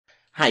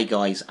Hey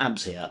guys,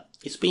 Abs here.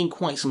 It's been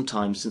quite some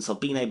time since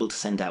I've been able to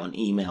send out an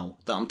email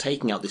that I'm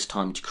taking out this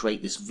time to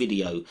create this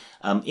video.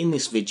 In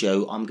this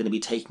video I'm going to be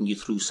taking you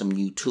through some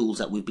new tools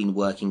that we've been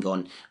working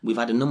on. We've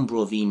had a number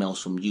of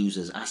emails from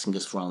users asking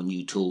us for our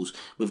new tools.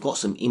 We've got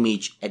some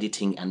image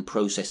editing and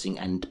processing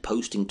and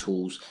posting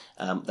tools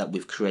that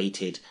we've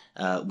created.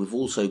 We've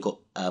also got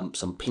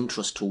some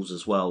Pinterest tools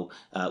as well.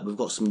 We've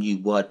got some new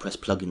WordPress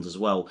plugins as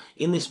well.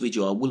 In this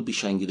video I will be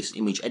showing you this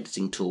image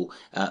editing tool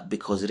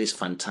because it is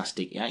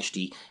fantastic. It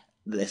actually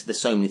There's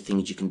so many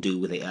things you can do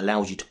with it. It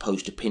allows you to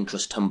post to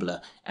Pinterest,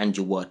 Tumblr and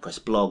your WordPress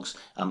blogs.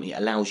 It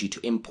allows you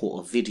to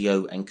import a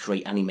video and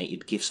create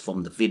animated GIFs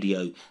from the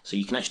video, so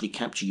you can actually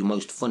capture your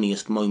most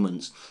funniest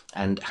moments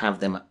and have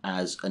them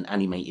as an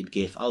animated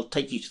GIF. I'll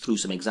take you through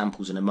some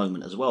examples in a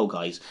moment as well,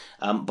 guys.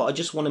 But I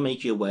just want to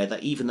make you aware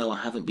that even though I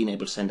haven't been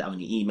able to send out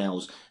any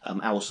emails,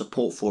 our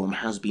support forum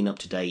has been up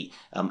to date.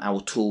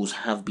 Our tools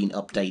have been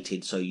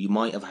updated, so you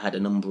might have had a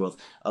number of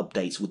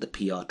updates with the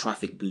PR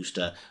traffic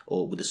booster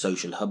or with the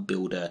social hub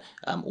builder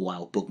or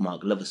our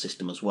bookmark lover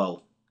system as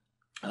well.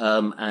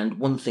 And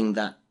one thing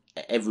that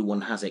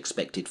everyone has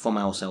expected from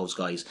ourselves,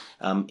 guys,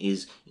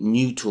 is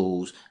new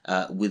tools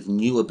with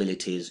new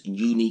abilities,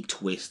 unique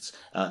twists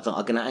that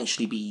are going to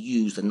actually be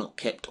used and not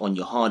kept on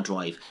your hard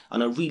drive.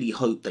 And I really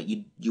hope that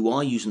you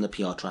are using the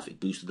PR traffic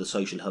booster, the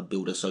social hub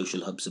builder,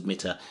 social hub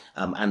submitter,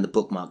 and the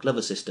bookmark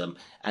lover system,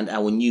 and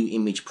our new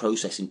image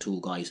processing tool,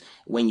 guys.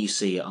 When you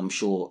see it, I'm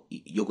sure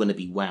you're going to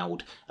be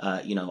wowed.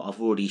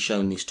 I've already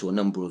shown this to a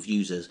number of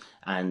users,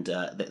 and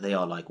they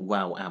are like,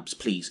 wow, Abs,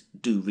 please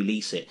do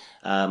release it.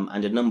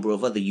 And a number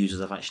of other users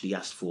have actually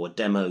asked for a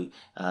demo,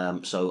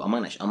 so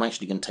I'm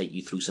actually going to take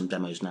you through some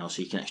demos now,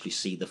 so you can actually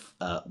see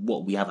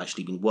what we have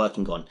actually been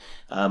working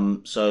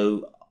on.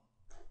 So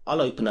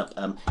I'll open up.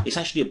 It's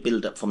actually a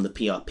build up from the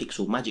PR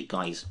Pixel Magic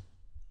guys,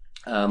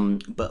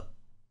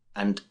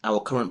 and our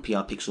current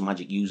PR Pixel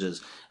Magic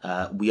users,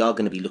 we are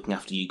going to be looking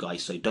after you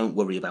guys, so don't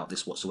worry about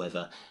this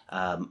whatsoever.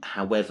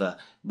 However,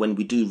 when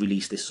we do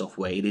release this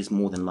software, it is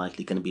more than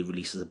likely going to be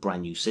released as a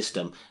brand new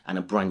system and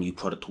a brand new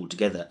product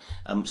altogether.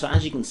 So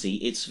as you can see,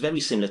 it's very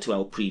similar to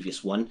our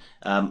previous one.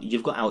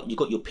 You've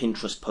got your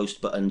Pinterest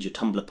post buttons, your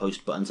Tumblr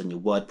post buttons, and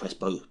your WordPress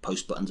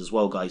post buttons as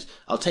well, guys.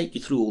 I'll take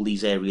you through all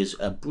these areas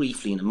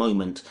briefly in a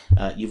moment.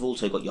 You've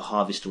also got your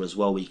harvester as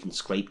well, where you can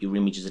scrape your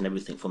images and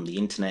everything from the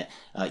internet.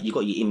 You've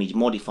got your image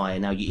modifier.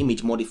 Now, your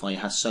image modifier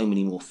has so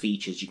many more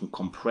features. You can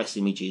compress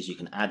images, you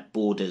can add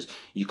borders,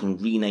 you can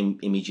rename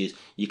images,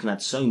 you can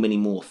add so many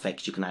more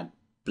effects. You can add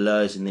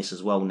blurs in this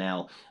as well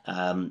now.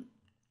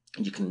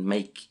 You can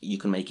make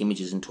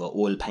images into an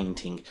oil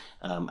painting,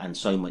 and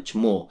so much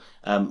more.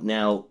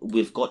 Now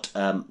we've got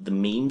the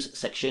memes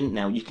section.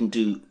 Now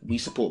we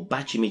support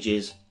batch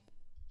images,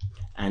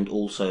 and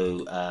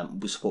also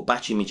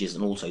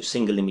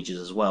single images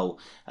as well.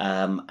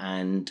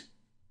 And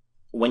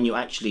when I'll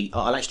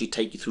actually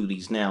take you through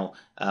these now.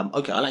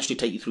 I'll actually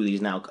take you through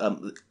these now.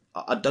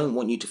 I don't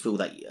want you to feel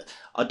that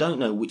I don't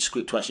know which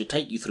script to actually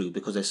take you through,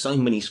 because there's so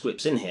many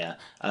scripts in here.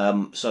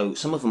 So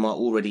some of them are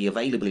already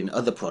available in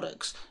other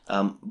products.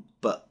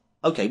 But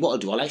okay, what I'll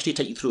do, I'll actually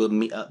take you through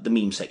the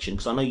meme section,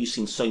 because I know you've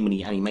seen so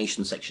many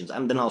animation sections,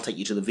 and then I'll take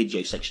you to the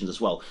video sections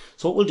as well.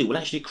 So what we'll do, we'll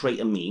actually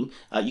create a meme.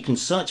 You can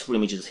search for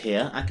images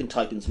here. I can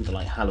type in something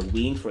like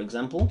Halloween, for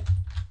example.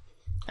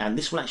 And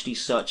this will actually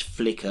search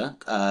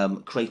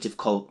Flickr, Creative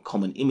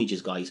Commons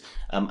images, guys.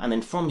 And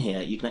then from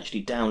here, you can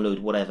actually download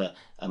whatever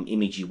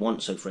image you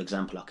want. So, for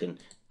example, I can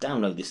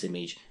download this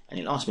image, and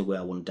it'll ask me where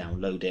I want to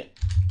download it.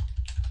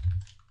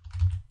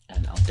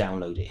 And I'll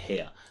download it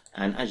here.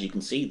 And as you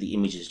can see, the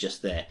image is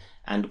just there.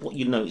 And what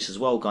you notice as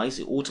well, guys,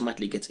 it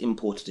automatically gets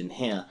imported in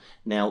here.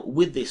 Now,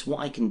 with this, what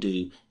I can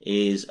do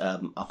is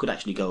I could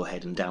actually go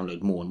ahead and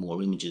download more and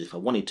more images if I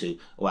wanted to,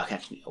 or I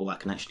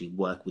can actually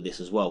work with this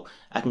as well.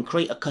 I can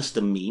create a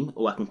custom meme,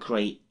 or I can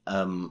create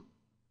a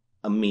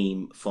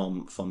meme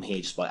from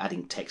here just by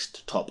adding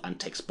text top and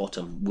text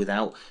bottom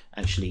without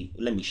actually.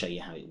 Let me show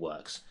you how it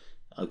works.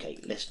 Okay,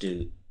 let's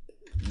do.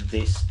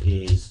 This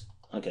is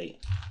okay.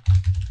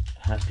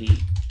 Happy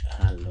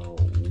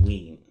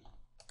Halloween.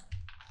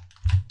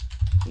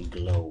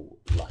 Glow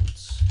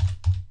lights.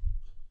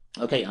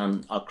 Okay,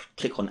 and I'll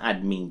click on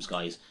add memes,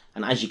 guys,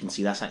 and as you can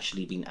see, that's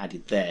actually been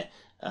added there.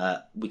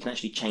 We can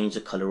actually change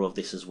the color of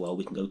this as well.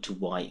 We can go to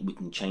white. We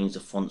can change the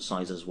font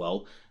size as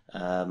well.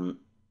 And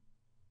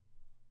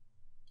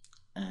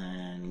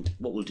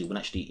what we'll do, we'll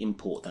actually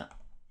import that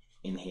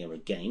in here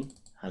again,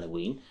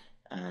 Halloween,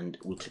 and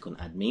we'll click on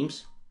add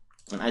memes.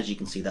 And as you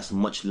can see, that's a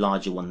much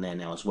larger one there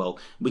now as well.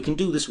 We can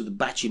do this with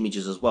batch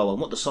images as well. And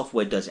what the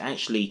software does, it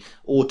actually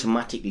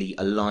automatically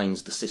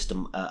aligns the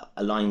system,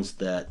 aligns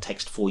the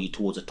text for you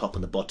towards the top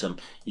and the bottom.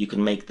 You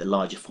can make the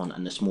larger font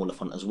and the smaller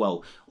font as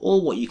well.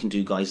 Or what you can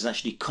do, guys, is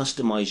actually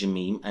customize your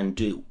meme and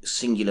do it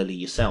singularly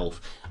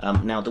yourself.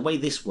 Now, the way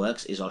this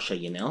works is, I'll show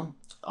you now.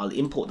 I'll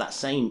import that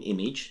same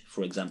image,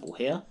 for example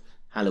here,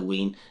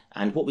 Halloween.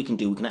 And what we can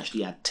do, we can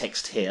actually add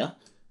text here.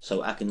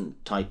 So I can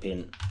type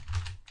in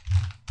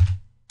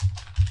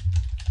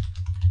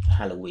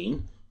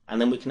Halloween, and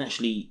then we can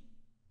actually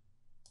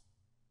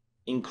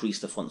increase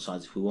the font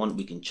size if we want.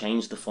 We can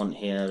change the font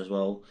here as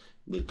well.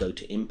 We'll go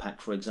to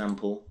impact, for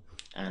example,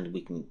 and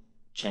we can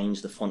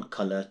change the font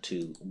color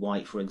to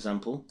white, for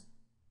example.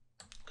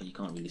 Okay, you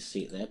can't really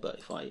see it there, but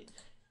if I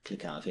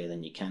click out of here,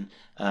 then you can.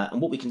 And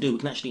what we can do, we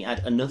can actually add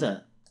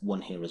another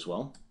one here as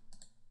well.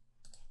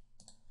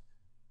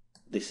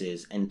 This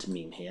is enter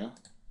meme here.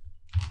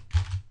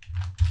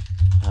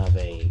 Have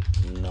a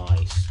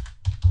nice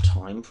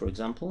time, for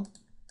example.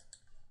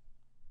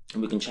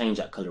 And we can change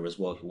that color as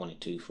well if we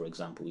wanted to. For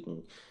example, we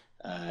can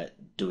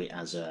do it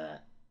as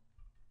a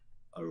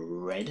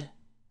red.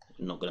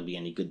 Not going to be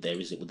any good there,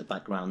 is it, with the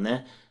background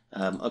there?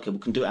 Okay, we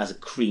can do it as a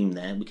cream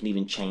there. We can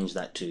even change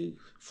that to,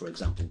 for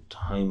example,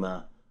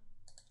 Homer.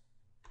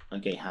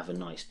 Okay, have a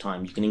nice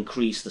time. You can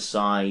increase the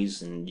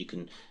size and you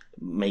can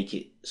make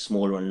it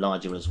smaller and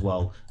larger as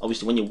well.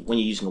 Obviously, when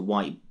you're using a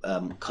white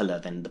color,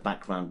 then the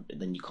background,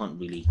 then you can't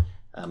really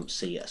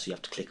see it, so you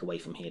have to click away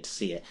from here to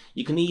see it.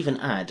 You can even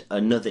add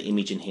another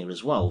image in here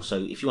as well.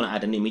 So if you want to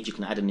add an image, you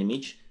can add an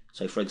image.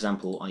 So for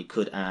example, I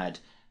could add,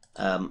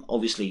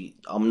 obviously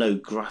I'm no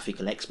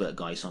graphical expert,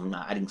 guys, so I'm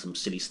not adding some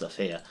silly stuff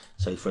here.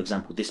 So for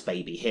example, this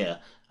baby here,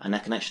 and I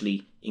can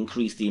actually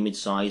increase the image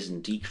size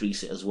and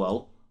decrease it as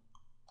well.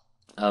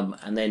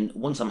 And then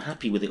once I'm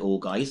happy with it all,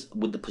 guys,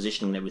 with the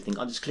positioning and everything,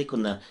 I'll just click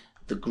on the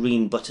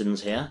green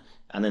buttons here,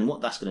 and then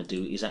what that's going to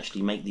do is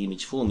actually make the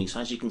image for me.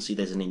 So as you can see,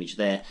 there's an image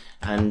there.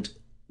 And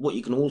what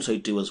you can also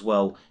do as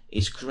well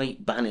is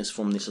create banners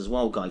from this as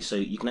well, guys. So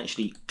you can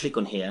actually click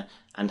on here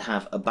and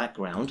have a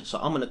background. So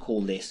I'm going to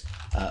call this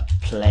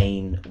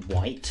plain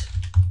white.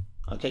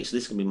 Okay, so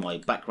this is going to be my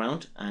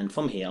background, and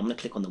from here I'm going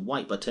to click on the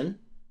white button,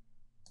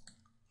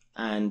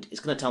 and it's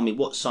going to tell me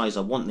what size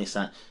I want this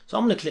at. So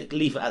I'm going to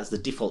leave it as the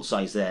default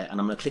size there, and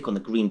I'm going to click on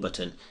the green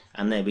button,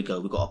 and there we go.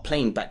 We've got a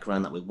plain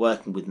background that we're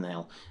working with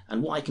now.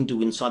 And what I can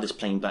do inside this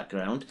plain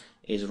background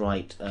is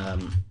write,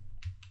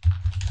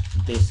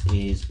 this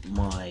is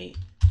my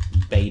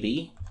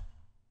baby,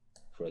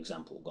 for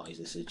example, guys.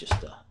 This is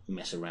just a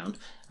mess around.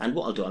 And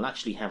what I'll do, I'll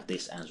actually have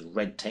this as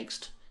red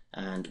text,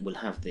 and we'll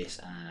have this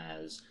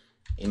as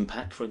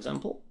impact, for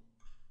example.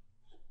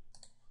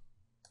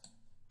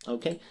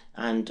 Okay,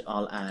 and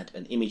I'll add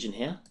an image in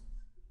here,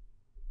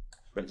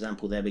 for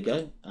example. There we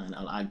go. And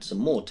I'll add some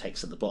more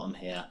text at the bottom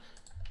here.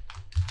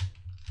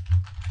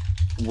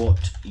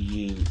 What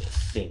you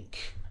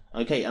think?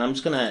 Okay, and I'm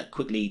just gonna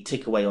quickly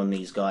tick away on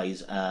these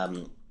guys.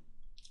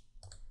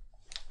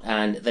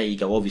 And there you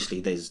go. Obviously,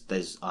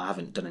 there's I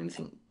haven't done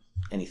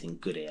anything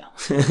good here.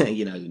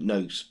 You know,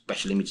 no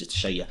special images to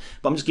show you,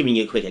 but I'm just giving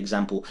you a quick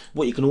example.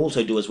 What you can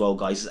also do as well,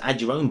 guys, is add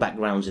your own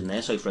backgrounds in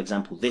there. So for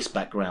example, this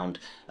background,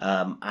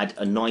 add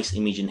a nice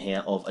image in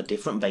here of a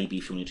different baby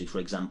if you want to. For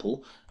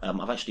example,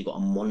 I've actually got a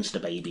monster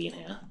baby in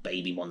here,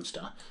 baby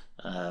monster,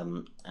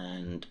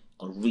 and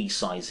I'll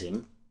resize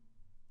him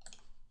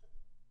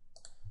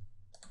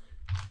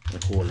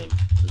and call him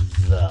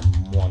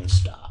the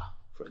monster,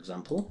 for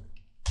example.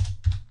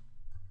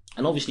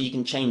 And obviously you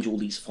can change all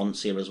these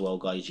fonts here as well,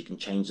 guys. You can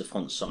change the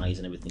font size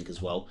and everything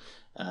as well.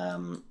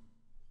 We'll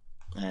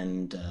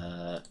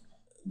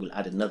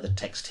add another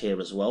text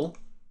here as well.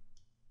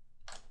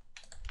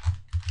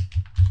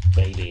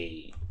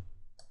 Baby.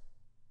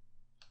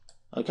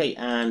 Okay,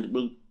 and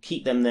we'll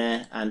keep them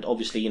there. And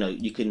obviously, you know,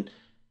 you can,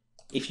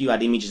 if you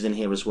add images in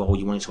here as well,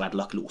 you wanted to add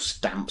like a little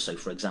stamp. So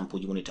for example,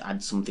 you wanted to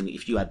add something,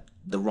 if you had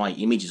the right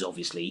images,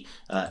 obviously,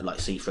 like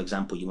say for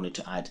example, you wanted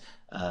to add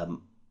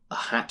a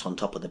hat on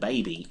top of the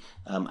baby,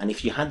 and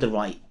if you had the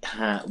right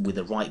hat with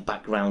the right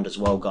background as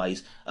well,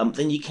 guys,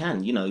 then you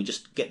can, you know,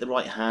 just get the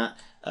right hat,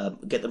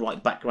 get the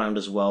right background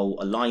as well,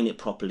 align it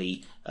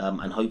properly,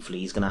 and hopefully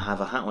he's going to have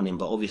a hat on him.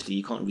 But obviously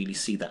you can't really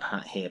see that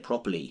hat here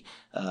properly,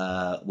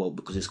 well,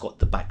 because it's got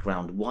the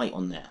background white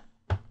on there.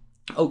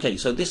 Okay,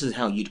 so this is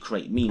how you'd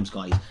create memes,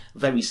 guys.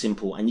 Very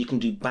simple. And you can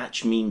do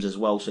batch memes as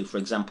well. So for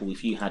example,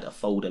 if you had a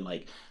folder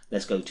like,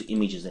 let's go to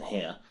images in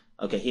here.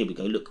 Okay, here we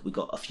go. Look, we've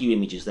got a few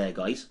images there,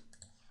 guys.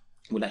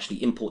 We'll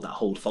actually import that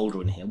whole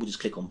folder in here. We'll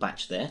just click on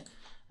batch there,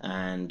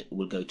 and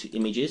we'll go to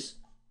images.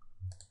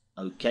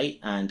 Okay,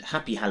 and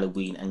happy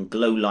Halloween and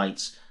glow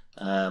lights.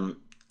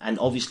 And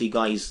obviously,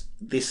 guys,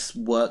 this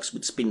works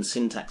with spin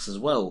syntax as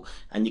well.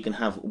 And you can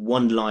have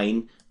one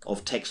line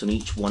of text on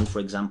each one, for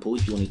example,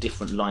 if you wanted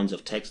different lines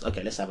of text.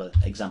 Okay, let's have an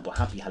example.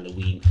 Happy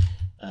Halloween,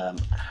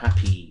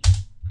 happy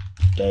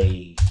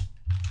day.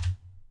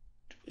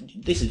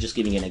 This is just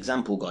giving an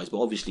example, guys,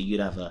 but obviously you'd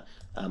have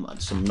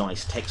some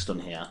nice text on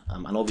here,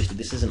 and obviously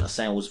this isn't a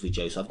sales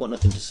video, so I've got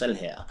nothing to sell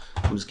here.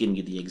 I'm just giving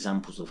you the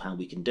examples of how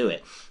we can do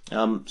it.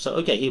 So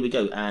okay, here we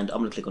go, and I'm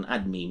going to click on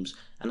add memes,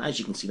 and as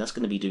you can see, that's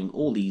going to be doing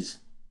all these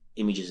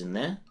images in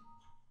there,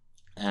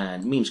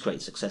 and memes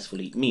created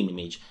successfully, meme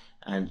image,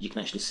 and you can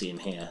actually see them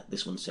here.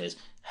 This one says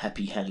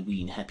happy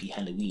Halloween, happy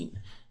Halloween.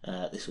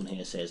 This one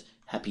here says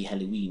happy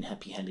Halloween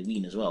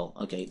as well.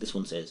 Okay, this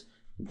one says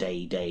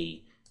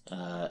day.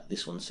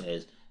 This one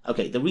says,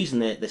 okay, the reason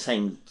they're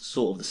saying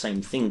sort of the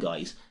same thing,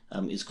 guys,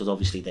 is because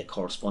obviously they're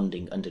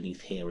corresponding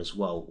underneath here as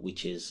well,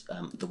 which is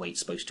the way it's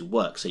supposed to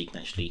work. So you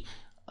can actually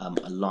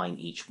align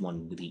each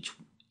one with each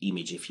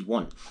image if you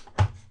want.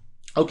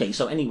 Okay,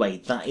 so anyway,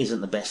 that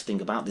isn't the best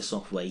thing about this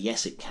software.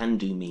 Yes, it can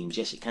do memes.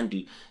 Yes, it can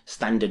do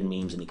standard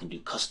memes, and it can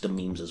do custom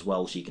memes as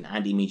well. So you can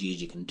add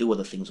images, you can do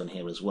other things on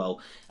here as well.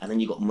 And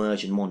then you've got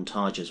merge and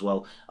montage as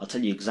well. I'll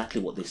tell you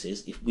exactly what this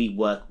is. If we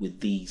work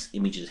with these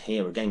images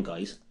here again,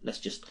 guys, let's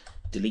just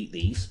delete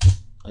these.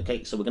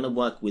 Okay, so we're going to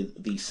work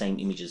with these same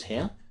images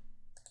here.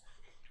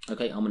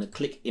 Okay, I'm going to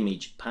click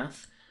image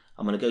path.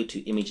 I'm going to go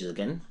to images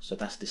again. So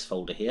that's this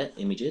folder here,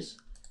 images.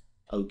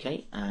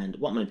 Okay, and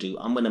what I'm going to do,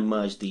 I'm going to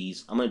merge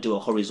these. I'm going to do a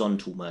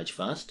horizontal merge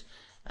first,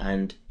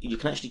 and you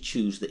can actually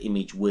choose the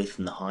image width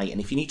and the height. And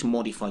if you need to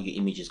modify your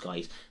images,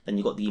 guys, then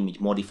you've got the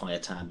image modifier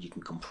tab. You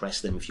can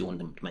compress them if you want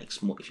them to make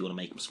small. If you want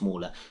to make them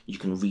smaller, you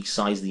can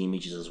resize the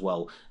images as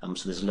well.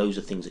 So there's loads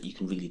of things that you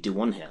can really do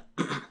on here.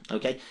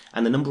 Okay,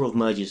 and the number of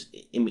merges,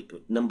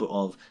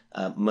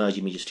 merge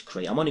images to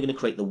create. I'm only going to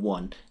create the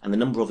one, and the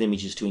number of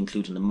images to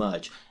include in the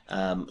merge. So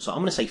I'm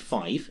going to say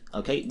 5.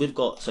 Okay, we've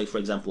got, so for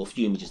example, a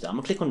few images there. I'm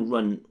going to click on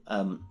run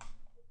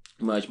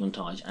merge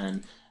montage,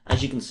 and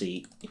as you can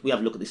see, if we have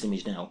a look at this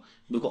image now,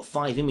 we've got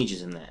 5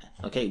 images in there.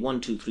 Okay, 1,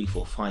 2, 3,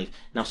 4, 5.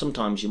 Now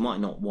sometimes you might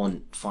not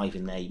want 5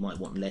 in there, you might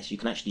want less. You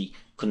can actually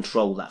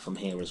control that from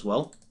here as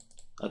well.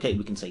 Okay,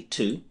 we can say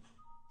 2.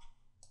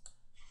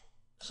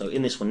 So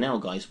in this one now,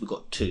 guys, we've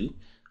got 2.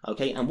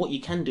 Okay, and what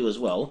you can do as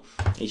well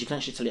is you can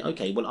actually tell it,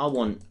 okay, well I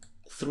want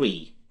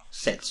 3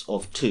 sets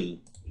of 2.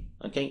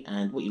 Okay,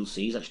 and what you'll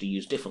see is actually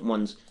use different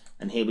ones,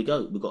 and here we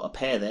go. We've got a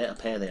pair there, a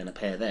pair there, and a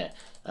pair there.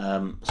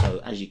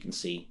 So as you can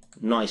see,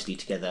 nicely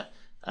together.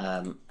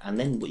 And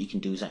then what you can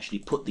do is actually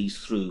put these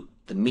through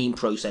the meme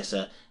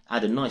processor,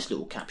 add a nice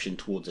little caption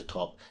towards the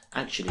top.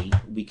 Actually,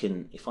 we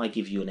can, if I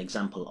give you an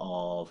example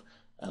of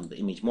the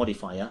image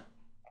modifier,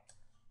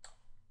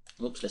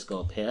 oops, let's go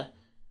up here,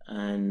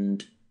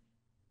 and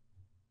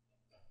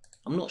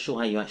I'm not sure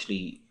how you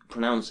actually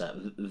pronounce that.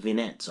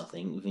 Vignettes, I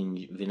think.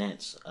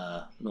 Vignettes.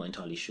 Not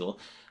entirely sure.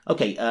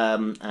 Okay,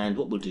 and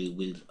what we'll do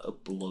with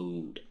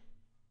upload,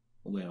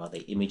 where are they?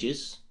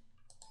 Images.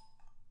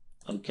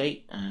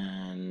 Okay,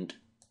 and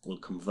we'll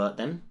convert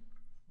them.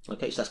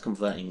 Okay, so that's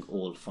converting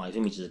all 5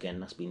 images again.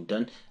 That's been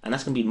done, and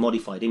that's going to be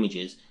modified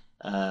images.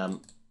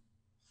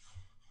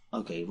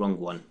 Okay, wrong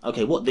one.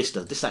 Okay, what this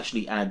does, this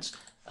actually adds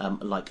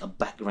like a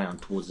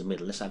background towards the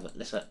middle.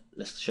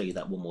 Let's show you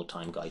that one more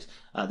time, guys.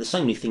 There's so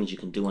many things you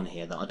can do on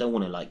here that I don't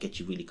want to like get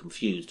you really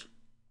confused.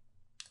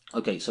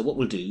 Okay, so what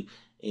we'll do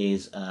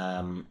is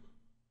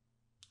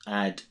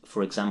add,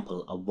 for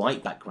example, a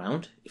white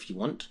background if you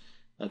want.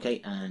 Okay,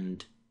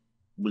 and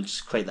we'll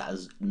just create that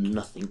as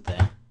nothing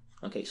there.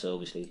 Okay, so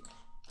obviously,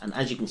 and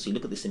as you can see,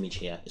 look at this image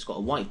here. It's got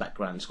a white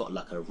background. It's got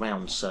like a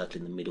round circle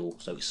in the middle,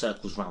 so it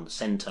circles around the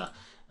center.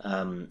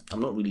 I'm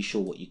not really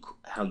sure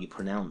how you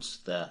pronounce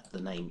the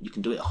name. You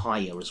can do it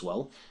higher as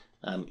well.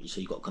 So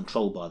you've got a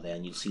control bar there,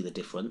 and you'll see the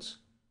difference.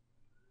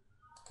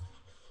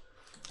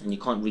 And you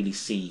can't really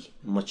see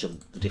much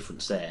of the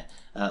difference there.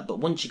 But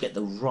once you get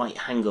the right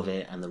hang of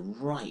it and the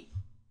right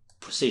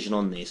precision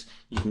on this,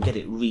 you can get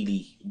it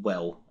really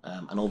well.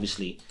 And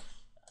obviously,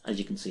 as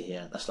you can see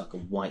here, that's like a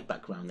white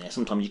background there.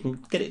 Sometimes you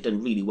can get it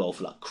done really well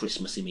for like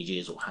Christmas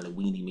images or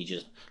Halloween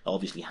images.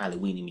 Obviously,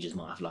 Halloween images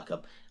might have like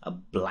a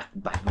black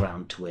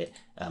background to it,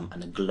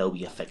 and a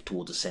glowy effect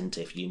towards the center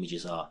if your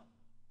images are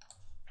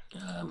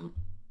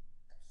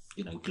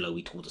you know,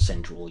 glowy towards the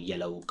center, or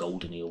yellow or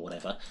goldeny or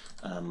whatever.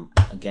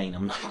 Again,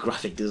 I'm not a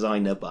graphic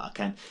designer, but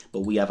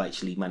we have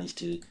actually managed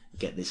to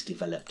get this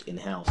developed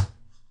in-house.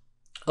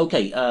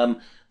 Okay,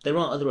 there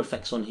are other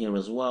effects on here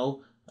as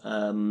well.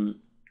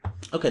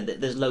 Okay,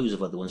 there's loads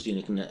of other ones.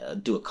 You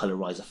can do a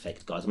colorize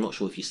effect, guys. I'm not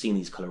sure if you've seen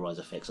these colorize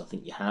effects. I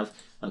think you have.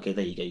 Okay,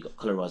 there you go. You've got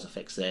colorize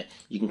effects there.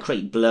 You can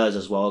create blurs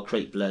as well.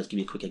 Create blurs. Give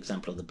you a quick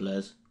example of the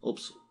blurs.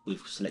 Oops,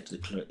 we've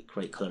selected the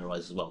create colorize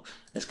as well.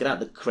 Let's get out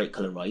the create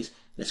colorize.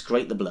 Let's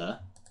create the blur.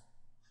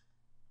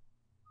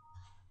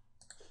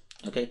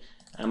 Okay,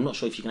 I'm not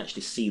sure if you can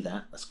actually see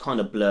that. That's kind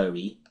of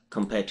blurry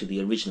compared to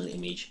the original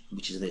image,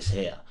 which is this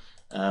here.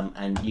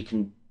 And you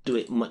can do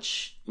it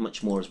much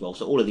more as well.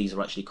 So all of these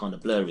are actually kind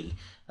of blurry.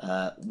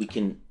 We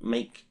can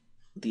make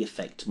the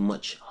effect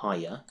much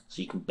higher,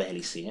 so you can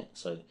barely see it.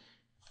 So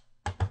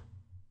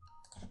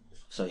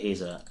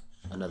here's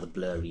another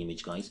blurry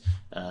image, guys,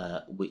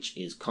 which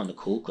is kind of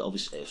cool,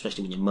 obviously,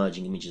 especially when you're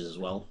merging images as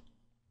well.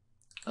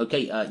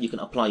 Okay, you can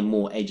apply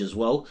more edge as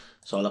well.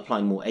 So I'll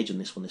apply more edge on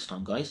this one this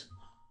time, guys.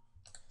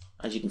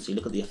 As you can see,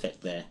 look at the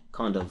effect there.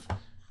 Kind of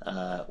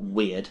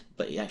weird,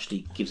 but it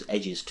actually gives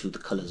edges to the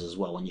colors as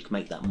well, and you can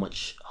make that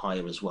much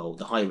higher as well.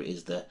 The higher it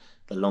is, the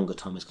longer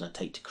time it's going to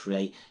take to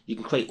create. You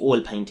can create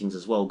oil paintings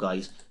as well,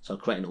 guys. So I'll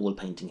create an oil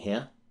painting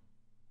here,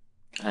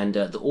 and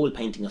the oil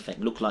painting effect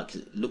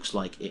looks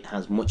like it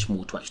has much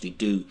more to actually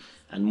do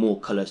and more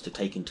colors to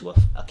take into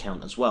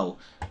account as well.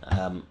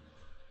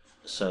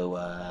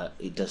 So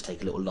it does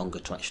take a little longer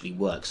to actually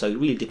work. So it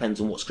really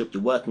depends on what script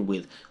you're working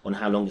with, on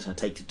how long it's going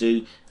to take to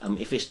do.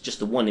 If it's just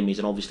the one image,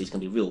 then obviously it's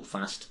going to be real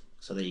fast.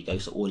 So there you go.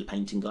 So oil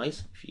painting,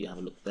 guys. If you have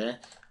a look there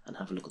and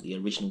have a look at the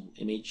original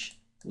image,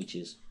 which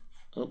is,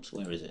 oops,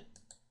 where is it?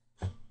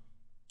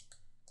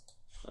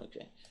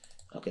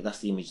 Okay, that's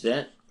the image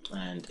there.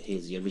 and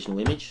here's the original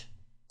image.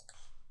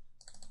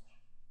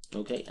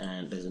 Okay,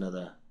 and there's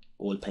another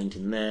oil paint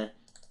in there,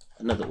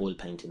 another oil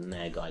paint in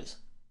there, guys.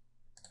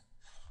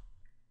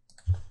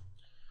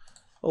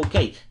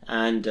 Okay,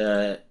 and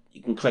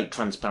you can create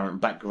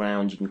transparent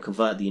background, you can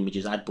convert the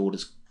images, add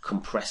borders,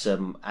 compress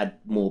them, add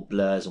more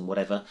blurs and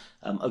whatever.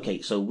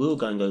 Okay, so we're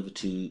going over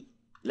to,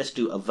 let's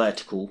do a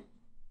vertical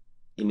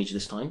image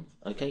this time.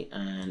 Okay,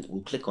 and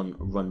we'll click on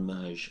Run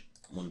Merge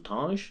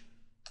Montage.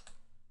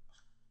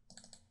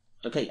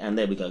 Okay, and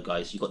there we go,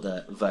 guys. You've got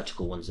the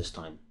vertical ones this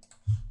time.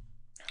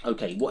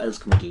 Okay, what else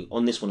can we do?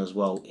 On this one as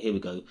well, here we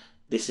go.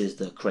 This is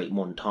the create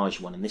montage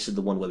one, and this is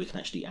the one where we can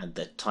actually add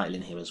the title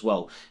in here as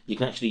well. You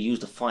can actually use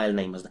the file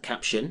name as the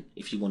caption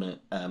if you want to.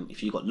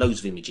 If you've got loads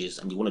of images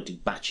and you want to do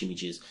batch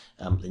images,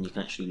 then you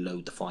can actually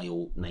load the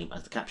file name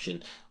as the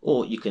caption,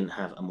 or you can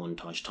have a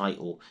montage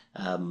title.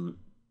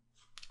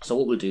 So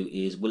what we'll do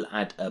is we'll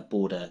add a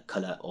border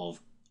color of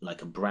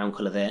like a brown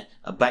color there,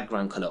 a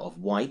background color of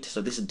white.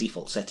 So this is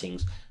default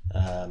settings.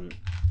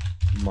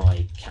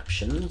 My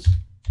captions.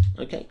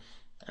 Okay.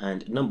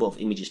 And number of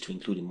images to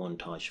include in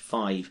montage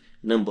 5,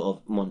 number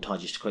of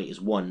montages to create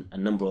is 1,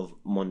 and number of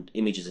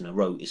images in a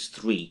row is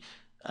 3.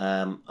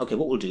 Okay,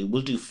 what we'll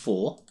do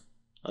 4.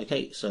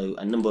 Okay, so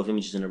a number of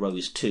images in a row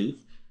is 2.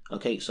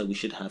 Okay, so we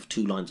should have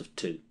 2 lines of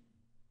 2.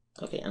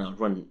 Okay, and I'll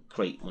run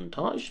create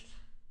montage.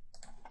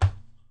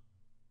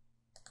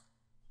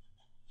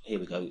 Here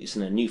we go, it's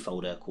in a new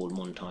folder called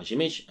montage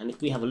image, and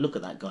if we have a look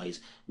at that, guys,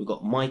 we've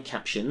got my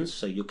captions,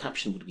 so your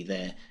caption would be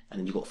there, and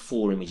then you've got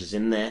 4 images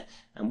in there.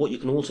 And what you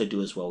can also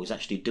do as well is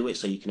actually do it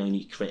so you can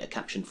only create a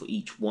caption for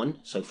each one.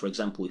 So for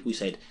example, if we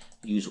said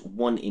use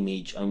one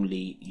image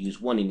only,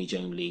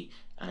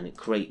 and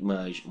create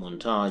merge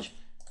montage,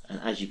 and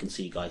as you can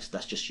see, guys,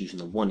 that's just using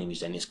the one image.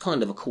 Then it's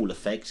kind of a cool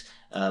effect.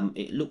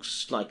 It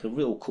looks like a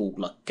real cool,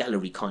 like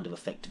gallery kind of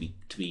effect,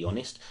 to be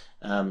honest.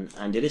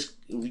 And it is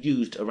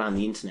used around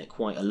the internet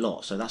quite a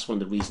lot. So that's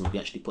one of the reasons we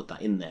actually put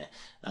that in there.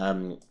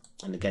 And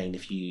again,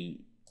 if you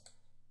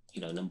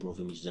know, number of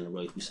images in a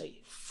row, if we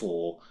say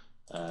 4,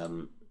 a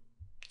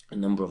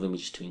number of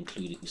images to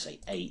include, if we say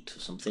 8 or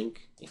something,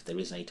 if there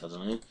is 8, I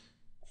don't know.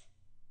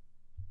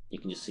 You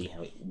can just see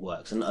how it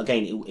works. And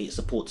again, it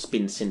supports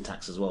spin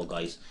syntax as well,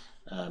 guys.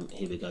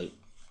 Here we go.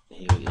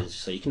 Here it is.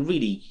 So you can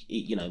really,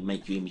 you know,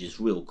 make your images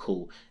real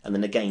cool. And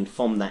then again,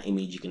 from that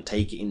image, you can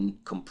take it in,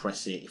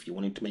 compress it. If you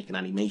wanted to make an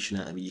animation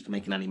out of it, you can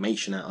make an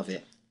animation out of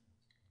it.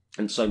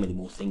 And so many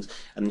more things.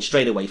 And then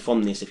straight away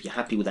from this, if you're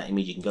happy with that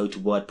image, you can go to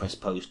WordPress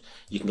post,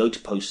 you can go to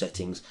post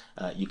settings,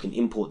 you can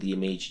import the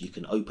image, you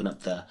can open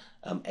up the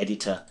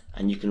editor,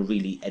 and you can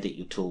really edit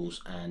your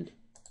tools and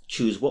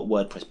choose what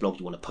WordPress blog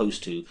you want to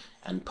post to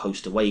and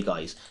post away,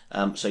 guys.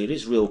 So it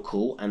is real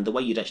cool. And the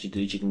way you'd actually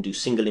do it, you can do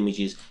single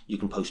images, you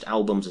can post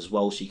albums as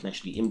well, so you can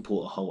actually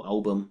import a whole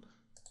album.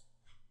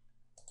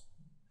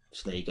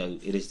 So there you go,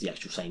 it is the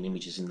actual same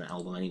images in the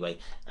album anyway.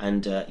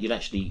 And you'd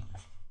actually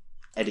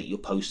edit your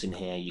posts in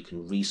here. You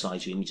can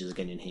resize your images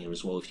again in here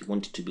as well if you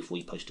wanted to before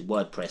you post to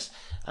WordPress,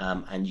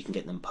 and you can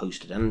get them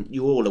posted. And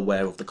you're all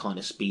aware of the kind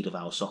of speed of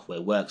our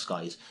software works,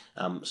 guys.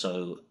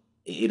 So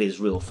it is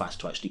real fast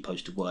to actually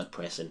post to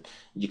WordPress, and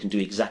you can do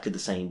exactly the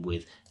same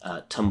with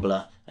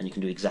Tumblr, and you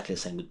can do exactly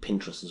the same with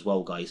Pinterest as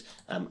well, guys.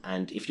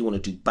 And if you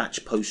want to do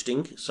batch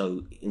posting,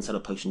 so instead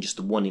of posting just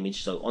the one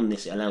image, so on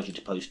this it allows you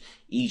to post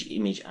each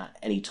image at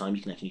any time.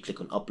 You can actually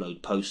click on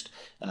upload post,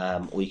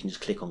 or you can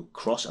just click on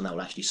cross, and that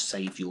will actually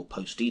save your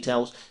post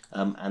details.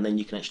 And then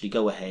you can actually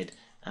go ahead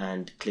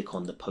and click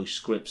on the post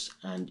scripts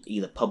and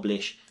either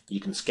publish. You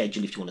can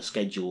schedule if you want to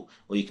schedule,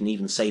 or you can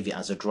even save it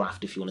as a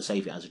draft if you want to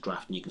save it as a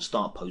draft, and you can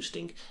start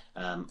posting.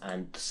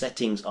 And the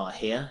settings are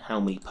here, how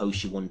many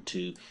posts you want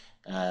to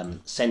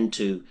send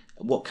to,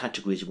 what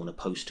categories you want to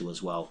post to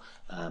as well,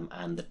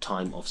 and the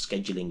time of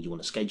scheduling you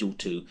want to schedule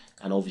to,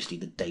 and obviously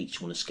the dates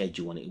you want to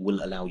schedule, and it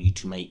will allow you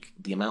to make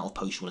the amount of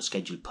posts you want to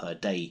schedule per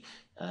day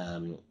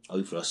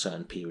over a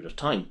certain period of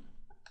time.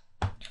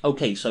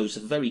 Okay, so it's a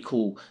very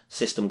cool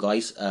system,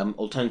 guys.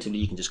 Alternatively,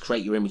 you can just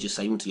create your images,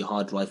 save them to your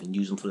hard drive, and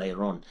use them for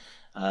later on.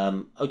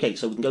 Okay,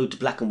 so we can go to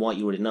black and white,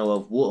 you already know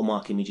of,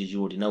 watermark images, you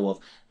already know of,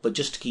 but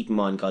just to keep in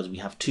mind, guys, we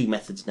have 2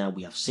 methods now.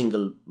 We have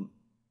single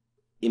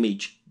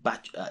image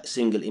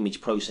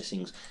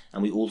processings,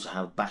 and we also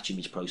have batch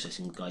image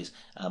processing, guys.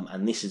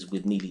 And this is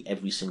with nearly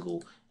every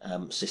single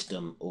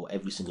system or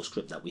every single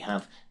script that we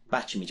have.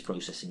 Batch image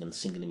processing and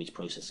single image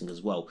processing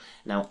as well.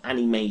 Now,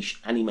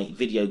 animate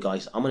video,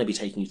 guys, I'm going to be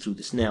taking you through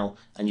this now,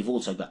 and you've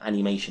also got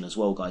animation as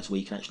well, guys, where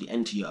you can actually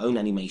enter your own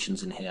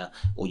animations in here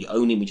or your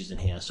own images in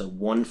here. So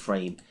one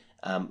frame,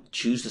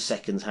 choose the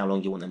seconds, how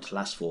long you want them to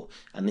last for,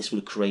 and this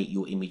will create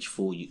your image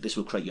for you. This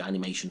will create your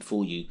animation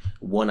for you,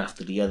 one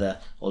after the other.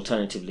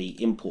 Alternatively,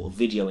 import a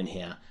video in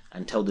here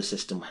and tell the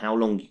system how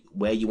long,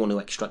 where you want to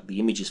extract the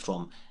images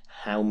from,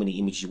 how many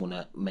images you want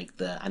to make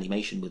the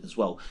animation with as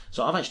well.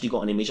 So I've actually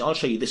got an image. I'll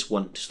show you this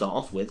one to start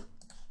off with.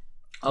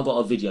 I've got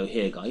a video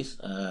here, guys,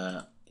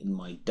 in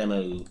my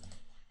demo,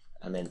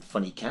 and then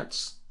funny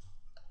cats.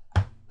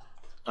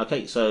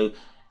 Okay, so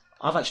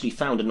I've actually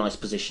found a nice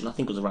position. I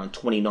think it was around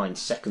 29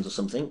 seconds or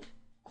something.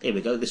 Here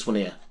we go, this one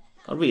here.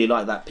 I really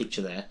like that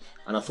picture there,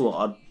 and I thought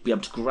I'd be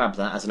able to grab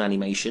that as an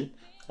animation.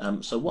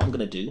 So what I'm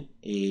going to do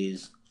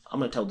is I'm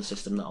going to tell the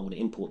system that I want to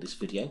import this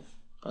video.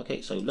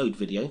 Okay, so load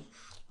video.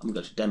 I'm going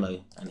to go to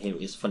demo, and here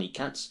it is, funny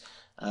cats.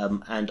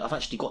 And I've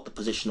actually got the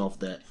position of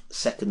the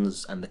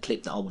seconds and the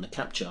clip that I want to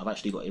capture. I've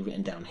actually got it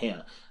written down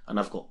here, and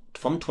I've got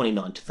from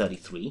 29 to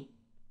 33.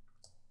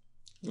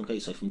 Okay,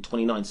 so from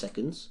 29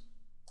 seconds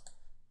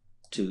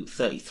to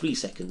 33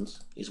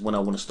 seconds is when I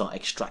want to start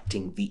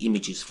extracting the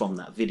images from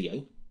that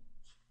video.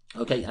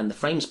 Okay, and the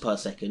frames per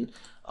second,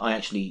 I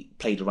actually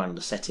played around with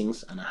the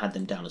settings and I had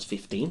them down as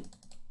 15.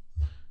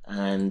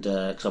 And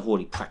because I've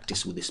already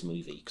practiced with this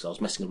movie, because I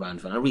was messing around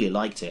with it and I really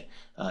liked it,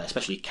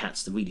 especially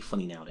cats. They're really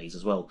funny nowadays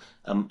as well.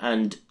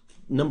 And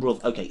number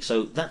of, okay,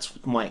 so that's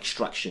my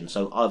extraction.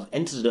 So I've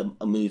entered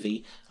a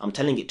movie, I'm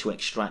telling it to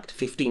extract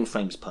 15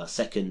 frames per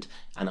second,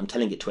 and I'm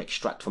telling it to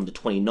extract from the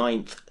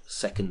 29th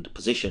second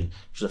position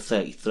to the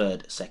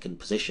 33rd second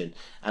position.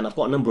 And I've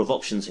got a number of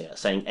options here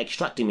saying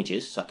extract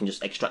images, so I can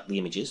just extract the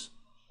images,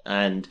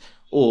 and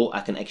or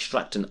I can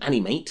extract and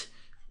animate,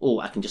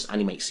 or I can just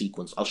animate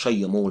sequence. I'll show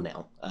you them all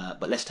now,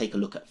 but let's take a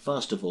look at,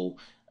 first of all,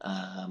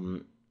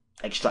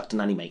 extract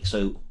and animate.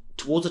 So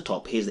towards the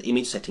top, here's the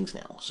image settings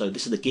now. So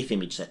this is the GIF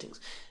image settings.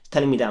 It's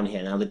telling me down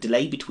here now the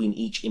delay between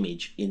each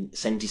image in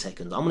 70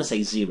 seconds. I'm going to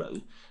say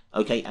 0.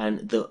 Okay,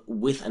 and the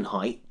width and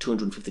height,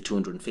 250,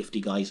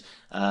 250, guys.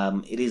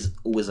 It is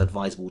always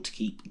advisable to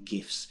keep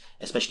GIFs,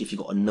 especially if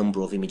you've got a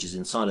number of images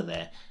inside of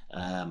there,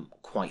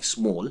 quite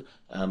small.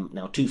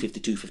 Now 250,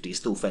 250 is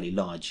still fairly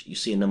large. You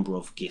see a number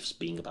of GIFs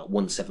being about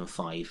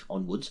 175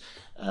 onwards,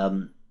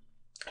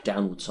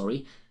 downwards,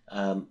 sorry.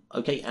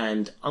 Okay,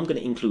 and I'm going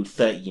to include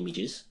 30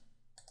 images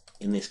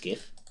in this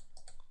GIF.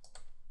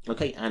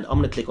 Okay, and I'm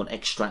going to click on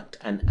extract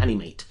and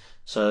animate.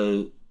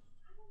 So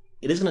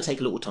it is going to take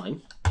a little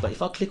time, but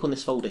if I click on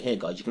this folder here,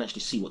 guys, you can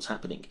actually see what's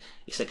happening.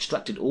 It's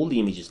extracted all the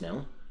images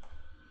now.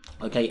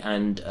 Okay,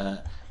 and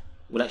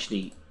we'll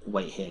actually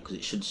wait here because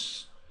it should.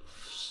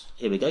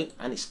 Here we go,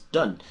 and it's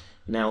done.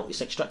 Now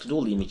it's extracted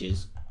all the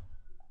images.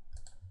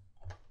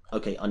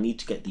 Okay, I need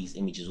to get these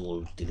images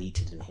all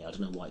deleted in here. I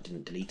don't know why it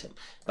didn't delete them.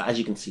 But as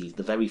you can see,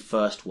 the very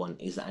first one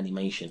is the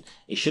animation.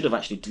 It should have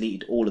actually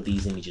deleted all of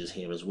these images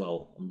here as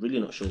well. I'm really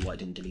not sure why it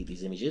didn't delete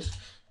these images.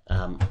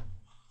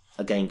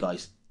 Again,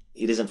 guys,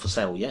 it isn't for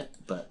sale yet,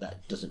 but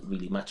that doesn't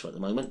really matter at the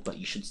moment, but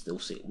you should still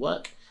see it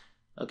work.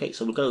 Okay,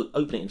 so we'll go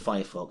open it in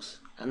Firefox,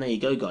 and there you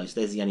go, guys,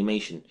 there's the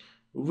animation.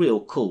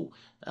 Real cool.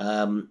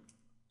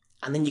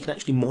 And then you can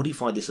actually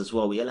modify this as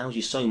well. It allows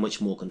you so much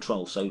more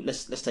control. So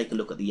let's take a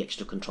look at the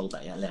extra control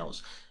that it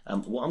allows.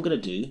 What I'm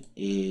going to do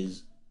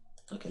is,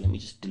 okay, let me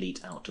just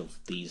delete out of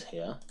these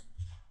here.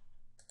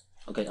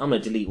 Okay, I'm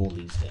going to delete all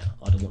these here.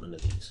 I don't want none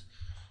of these.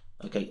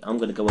 Okay, I'm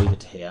going to go over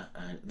to here,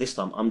 and this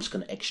time I'm just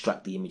going to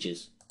extract the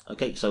images.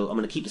 Okay, so I'm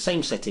going to keep the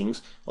same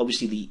settings.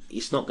 Obviously,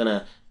 it's not going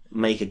to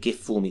make a GIF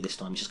for me this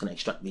time. It's just going to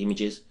extract the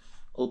images.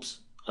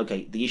 Oops.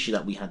 Okay, the issue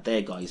that we had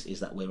there, guys, is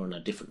that we're on a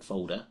different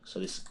folder. So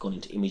this has gone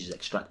into images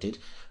extracted.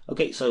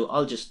 Okay, so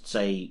I'll just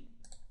say,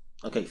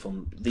 okay,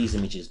 from these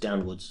images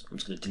downwards, I'm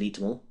just going to delete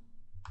them all,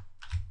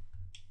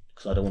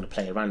 because I don't want to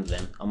play around with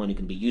them. I'm only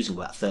going to be using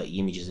about 30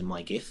 images in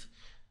my GIF.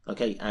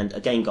 Okay, and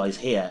again, guys,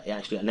 here, it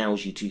actually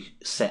allows you to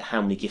set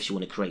how many GIFs you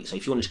want to create. So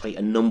if you want to create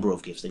a number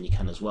of GIFs, then you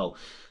can as well.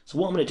 So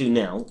what I'm going to do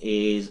now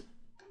is,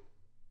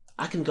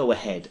 I can go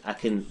ahead, I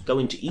can go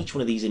into each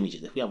one of these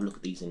images. If we have a look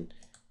at these in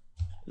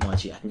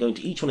Lightroom, I can go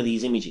into each one of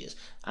these images,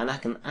 and I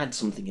can add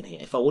something in here.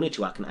 If I wanted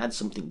to, I can add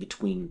something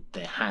between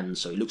their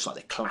hands, so it looks like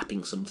they're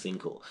clapping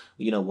something, or,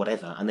 you know,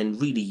 whatever, and then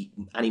really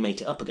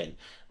animate it up again.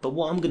 But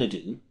what I'm going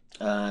to do,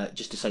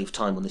 just to save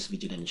time on this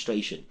video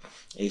demonstration,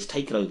 is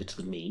take it over to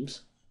the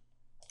memes.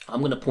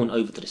 I'm going to point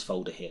over to this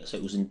folder here. So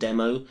it was in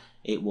demo,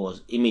 it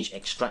was image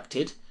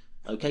extracted,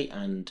 okay,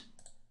 and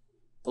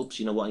oops,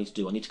 you know what I need to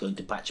do? I need to go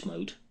into batch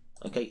mode.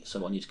 Okay,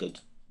 so I need to go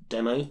to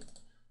demo,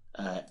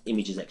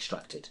 images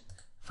extracted.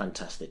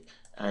 Fantastic.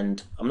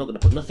 And I'm not going to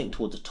put nothing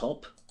towards the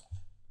top,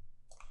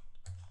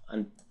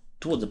 and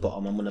towards the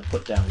bottom I'm going to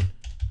put down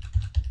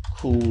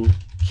cool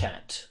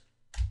cat.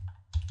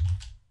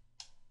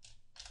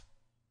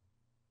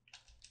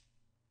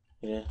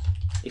 Yeah,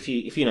 if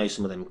you know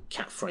some of them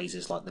cat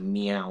phrases like the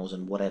meows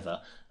and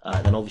whatever,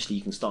 then obviously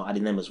you can start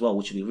adding them as well,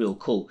 which would be real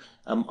cool.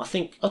 I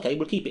think, okay,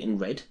 we'll keep it in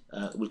red.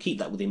 We'll keep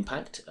that with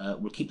impact.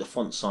 We'll keep the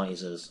font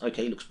size as,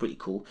 okay, looks pretty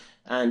cool.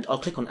 And I'll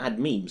click on add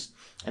memes.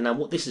 And now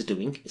what this is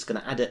doing, it's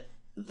going to add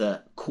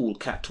the cool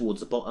cat towards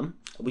the bottom.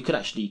 We could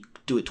actually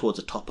do it towards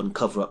the top and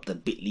cover up the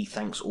bit.ly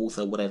thanks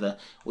author, whatever,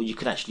 or you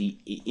could actually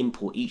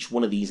import each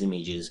one of these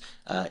images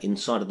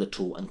inside of the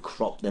tool and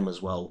crop them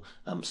as well,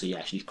 so you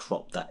actually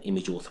crop that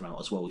image author out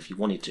as well if you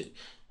wanted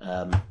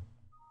to.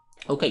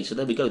 Okay, so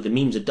there we go, the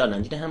memes are done,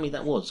 and you know how many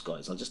that was,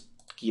 guys? I'll just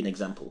give you an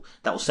example.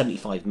 That was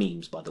 75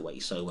 memes, by the way,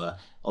 so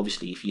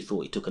obviously if you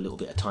thought it took a little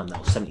bit of time, that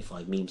was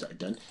 75 memes that I'd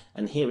done,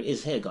 and here it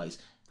is here, guys.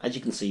 as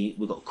you can see,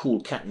 we've got a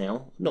cool cat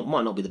now.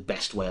 Might not be the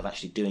best way of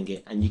actually doing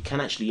it, and you can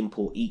actually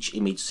import each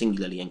image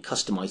singularly and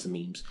customize the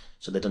memes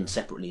so they're done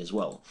separately as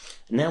well.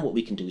 And now what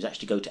we can do is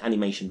actually go to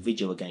animation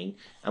video again,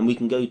 and we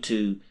can go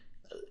to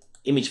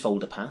image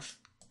folder path,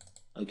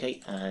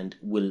 okay, and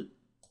we'll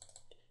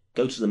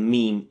go to the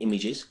meme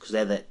images, because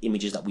they're the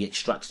images that we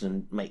extracted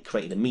and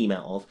created a meme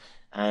out of,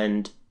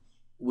 and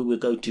we will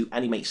go to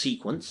animate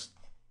sequence.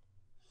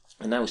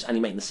 And now it's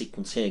animating the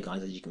sequence here,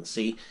 guys, as you can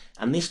see.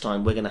 And this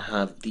time we're going to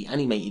have the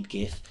animated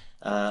GIF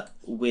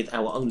with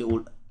our own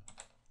little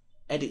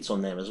edits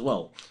on there as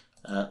well,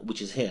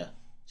 which is here.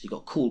 So you've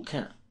got cool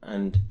cat,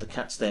 and the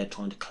cat's there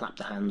trying to clap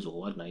the hands,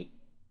 or I don't know,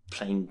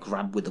 playing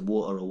grab with the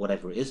water or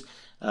whatever it is,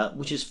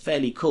 which is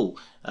fairly cool.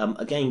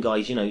 Again,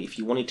 guys, you know, if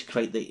you wanted to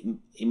create the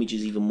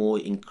images even more,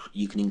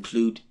 you can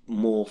include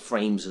more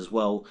frames as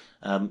well.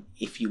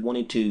 If you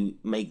wanted to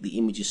make the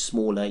images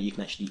smaller, you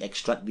can actually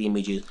extract the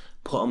images,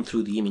 put them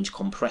through the image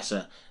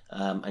compressor,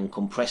 and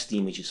compress the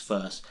images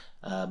first,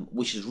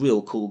 which is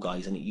real cool,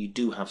 guys, and you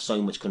do have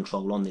so much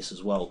control on this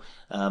as well.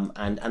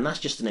 And that's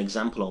just an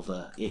example of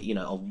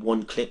of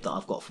one clip that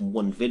I've got from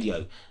one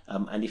video.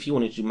 And if you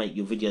wanted to make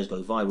your videos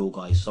go viral,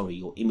 guys,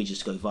 your images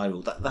to go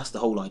viral, that's the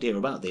whole idea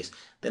about this.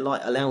 That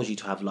allows you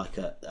to have like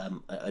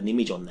an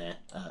image on there,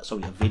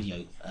 a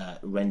video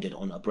rendered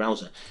on a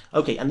browser.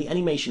 Okay, and the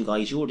animation,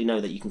 guys, you already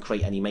know that you can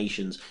create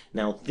animations.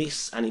 Now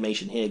this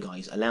animation here,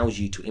 guys, allows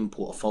you to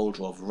import a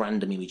folder of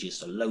random images,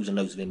 so loads and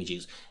loads of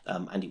images,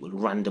 and it will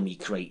randomly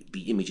create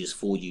the images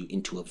for you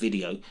into a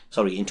video,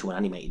 into an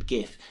animated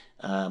GIF,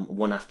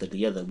 one after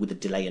the other with a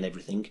delay and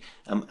everything.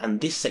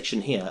 And this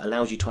section here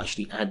allows you to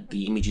actually add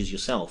the images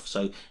yourself.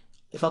 So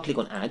if I click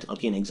on add, I'll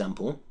give you an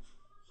example.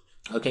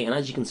 Okay, and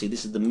as you can see,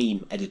 this is the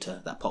meme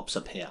editor that pops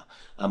up here.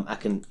 I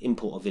can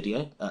import a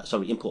video,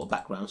 import a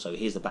background. So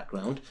here's the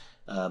background.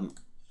 I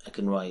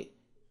can make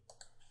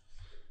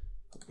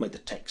the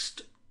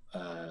text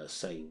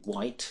say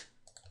white.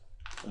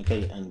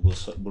 Okay, and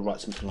we'll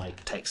write something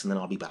like text, and then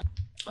I'll be back.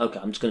 Okay,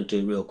 I'm just going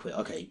to do real quick.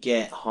 Okay,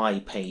 get high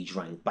page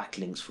rank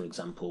backlinks, for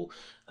example,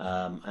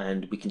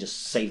 and we can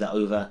just save that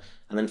over,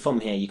 and then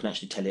from here you can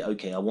actually tell it,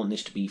 okay, I want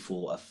this to be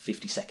for a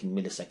 50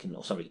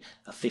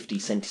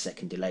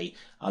 centisecond delay.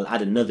 I'll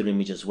add another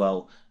image as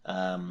well.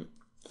 I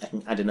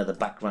can add another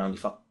background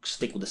if I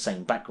stick with the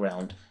same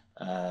background,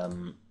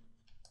 and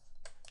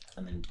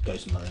then go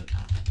something like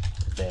that.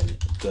 Then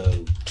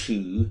go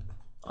to.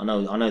 I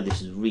know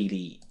this is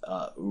really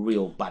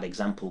real bad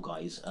example,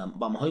 guys,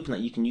 but I'm hoping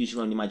that you can use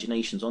your own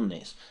imaginations on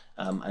this,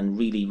 and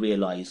really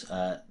realise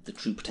the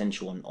true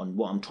potential on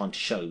what I'm trying to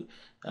show,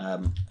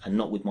 and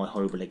not with my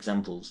horrible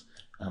examples.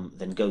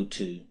 Then go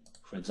to,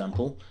 for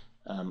example,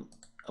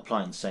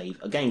 apply and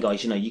save. Again,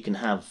 guys, you can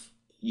have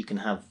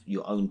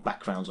your own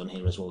backgrounds on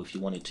here as well if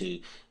you wanted to.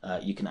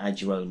 You can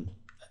add your own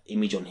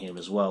image on here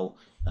as well.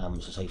 So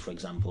say, for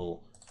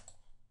example,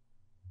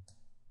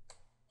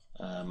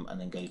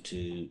 and then go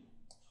to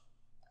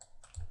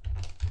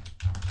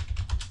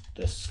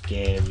the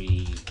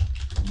scary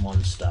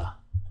monster.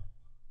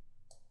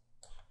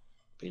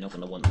 But you're not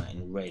going to want that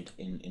in red.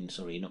 You're not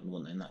going to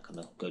want that in that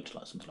color. Go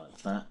to something like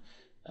that.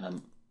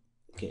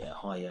 Get a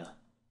higher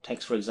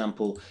text, for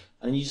example,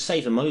 and then you just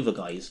save them over,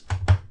 guys.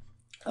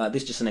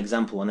 This is just an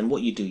example, and then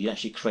what you do, you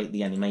actually create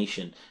the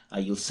animation.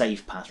 You'll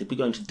save path. If we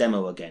go into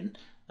demo again,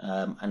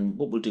 and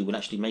what we'll do, we'll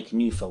actually make a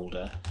new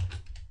folder,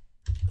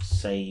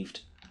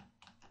 saved.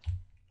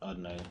 I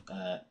don't know,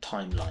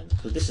 timeline,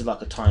 because this is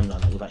like a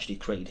timeline that we've actually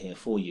created here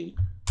for you,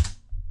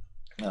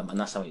 and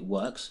that's how it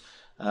works.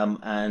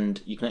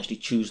 And you can actually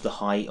choose the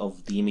height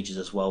of the images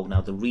as well.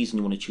 Now the reason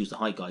you want to choose the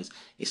height, guys,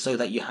 is so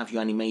that you have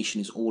your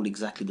animation is all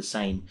exactly the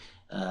same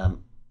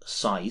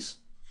size.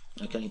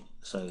 Okay,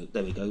 so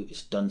there we go,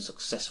 it's done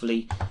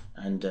successfully.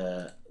 And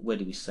where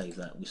do we save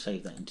that? We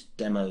save that into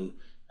demo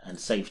and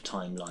save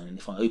timeline, and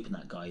if I open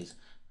that, guys,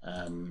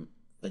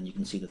 then you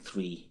can see the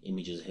 3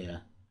 images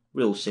here.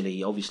 Real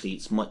silly. Obviously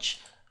it's much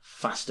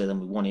faster than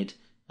we wanted.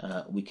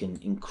 We can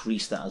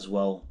increase that as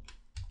well.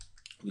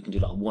 We can do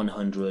like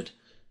 100,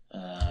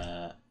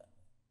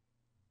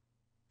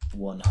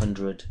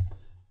 100,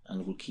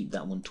 and we'll keep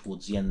that one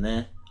towards the end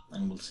there,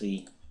 and we'll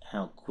see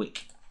how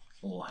quick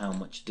or how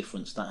much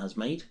difference that has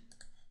made.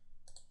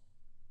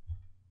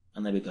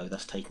 And there we go,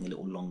 that's taking a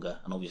little longer,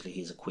 and obviously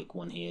here's a quick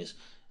one here.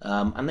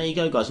 And there you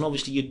go, guys, and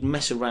obviously you'd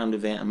mess around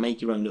with it and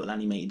make your own little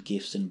animated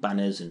GIFs and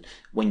banners, and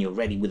when you're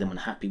ready with them and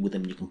happy with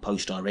them, you can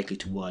post directly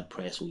to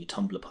WordPress or your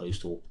Tumblr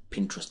post or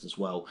Pinterest as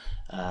well.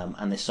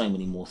 And there's so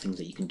many more things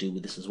that you can do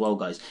with this as well,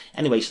 guys.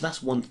 Anyway, so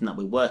that's one thing that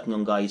we're working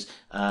on, guys,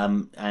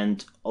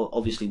 and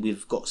obviously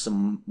we've got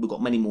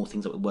many more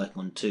things that we're working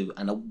on too,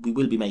 and we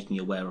will be making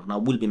you aware of, and I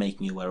will be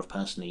making you aware of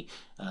personally,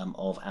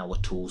 of our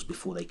tools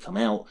before they come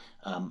out,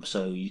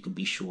 so you can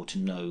be sure to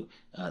know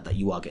that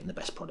you are getting the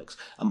best products.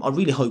 I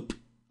really hope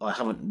I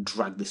haven't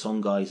dragged this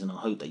on, guys, and I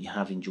hope that you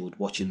have enjoyed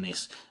watching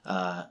this,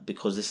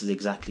 because this is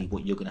exactly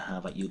what you're going to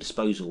have at your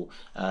disposal.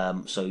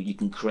 So you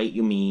can create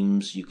your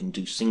memes, you can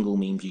do single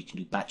memes, you can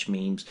do batch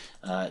memes,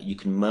 you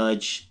can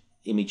merge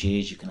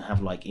images. You can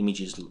have like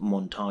images,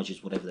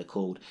 montages, whatever they're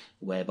called,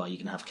 whereby you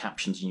can have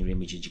captions in your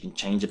images. You can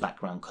change the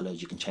background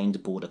colors. You can change the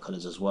border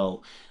colors as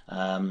well.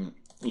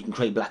 You can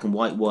create black and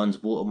white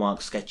ones, watermark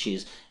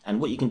sketches,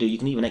 and what you can do, you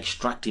can even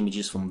extract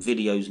images from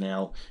videos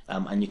now,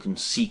 and you can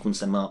sequence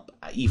them up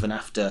even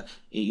after,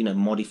 you know,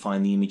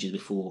 modifying the images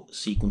before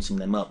sequencing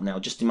them up. Now,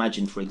 just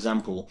imagine, for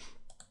example,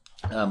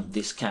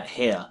 this cat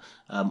here.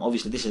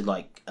 Obviously, this is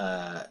like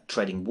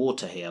treading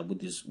water here with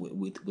this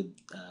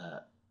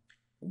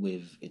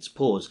with its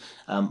paws.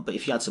 But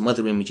if you had some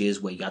other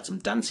images where you had some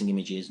dancing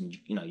images, and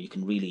you know, you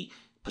can really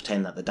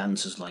pretend that the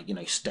dancer's like, you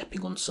know,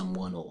 stepping on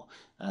someone, or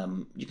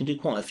you can do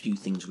quite a few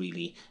things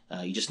really.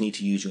 You just need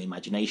to use your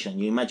imagination.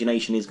 Your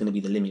imagination is going to be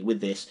the limit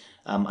with this,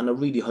 and I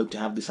really hope to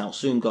have this out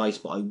soon, guys,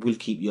 but I will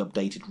keep you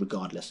updated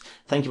regardless.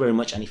 Thank you very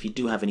much, and if you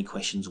do have any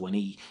questions or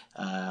any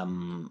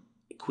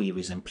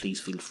queries, then please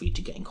feel free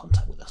to get in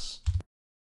contact with us.